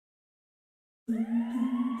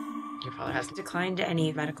Your father has declined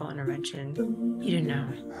any medical intervention. You didn't know.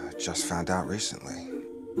 I just found out recently.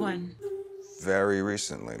 When? Very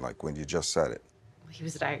recently, like when you just said it. He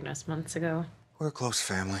was diagnosed months ago. We're a close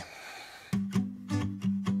family.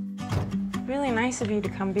 Really nice of you to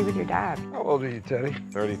come be with your dad. How old are you, Teddy?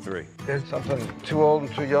 33. There's something too old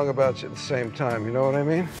and too young about you at the same time, you know what I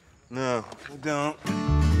mean? No, I don't.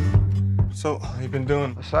 So, how you been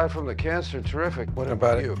doing? Aside from the cancer, terrific. What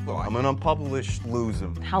about you? I'm an unpublished loser.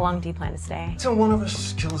 How long do you plan to stay? Until one of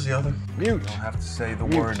us kills the other. Mute. You don't have to say the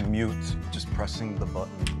word mute, just pressing the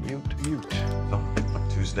button. Mute. So,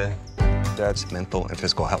 Tuesday. Dad's mental and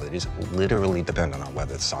physical health, it is literally dependent on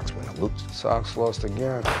whether the Sox win or lose. Sox lost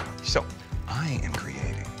again. So, I am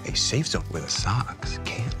creating a safe zone where the Sox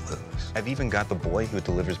can't lose. I've even got the boy who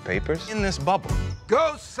delivers papers in this bubble.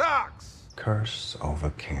 Go Sox! Curse over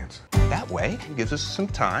cancer. That way, it gives us some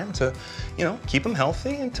time to, keep him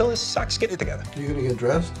healthy until his Sox get it together. You gonna get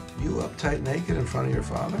dressed? You uptight naked in front of your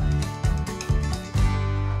father?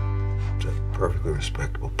 It's a perfectly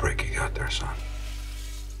respectable break you got there, son.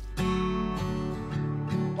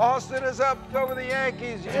 Austin is up over the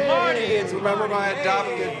Yankees. Marty! Remember my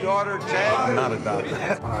adopted daughter, Ted? I'm not adopted.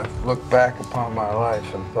 I've looked back upon my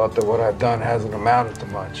life and thought that what I've done hasn't amounted to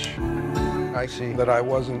much. I see that I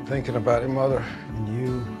wasn't thinking about your mother and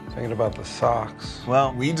you thinking about the Sox.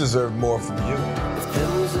 Well, we deserve more from you.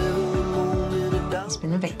 He's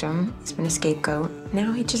been a victim. He's been a scapegoat.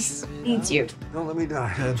 Now he just needs you. Don't let me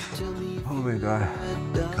die, Ted. Don't let me die.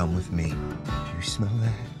 Come with me. Do you smell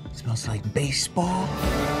that? It smells like baseball.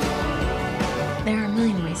 There are a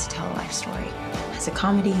million ways to tell a life story. As a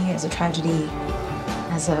comedy, as a tragedy,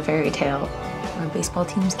 as a fairy tale. Where baseball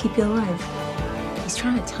teams keep you alive. He's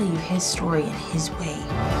trying to tell you his story in his way.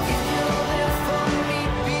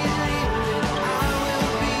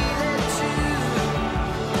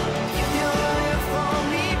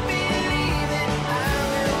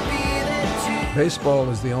 Baseball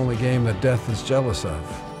is the only game that death is jealous of.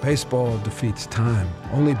 Baseball defeats time.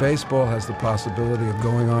 Only baseball has the possibility of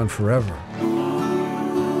going on forever.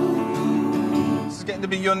 This is getting to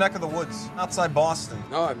be your neck of the woods, outside Boston.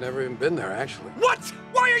 No, I've never even been there, actually. What?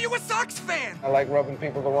 Why are you a Sox fan? I like rubbing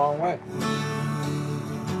people the wrong way.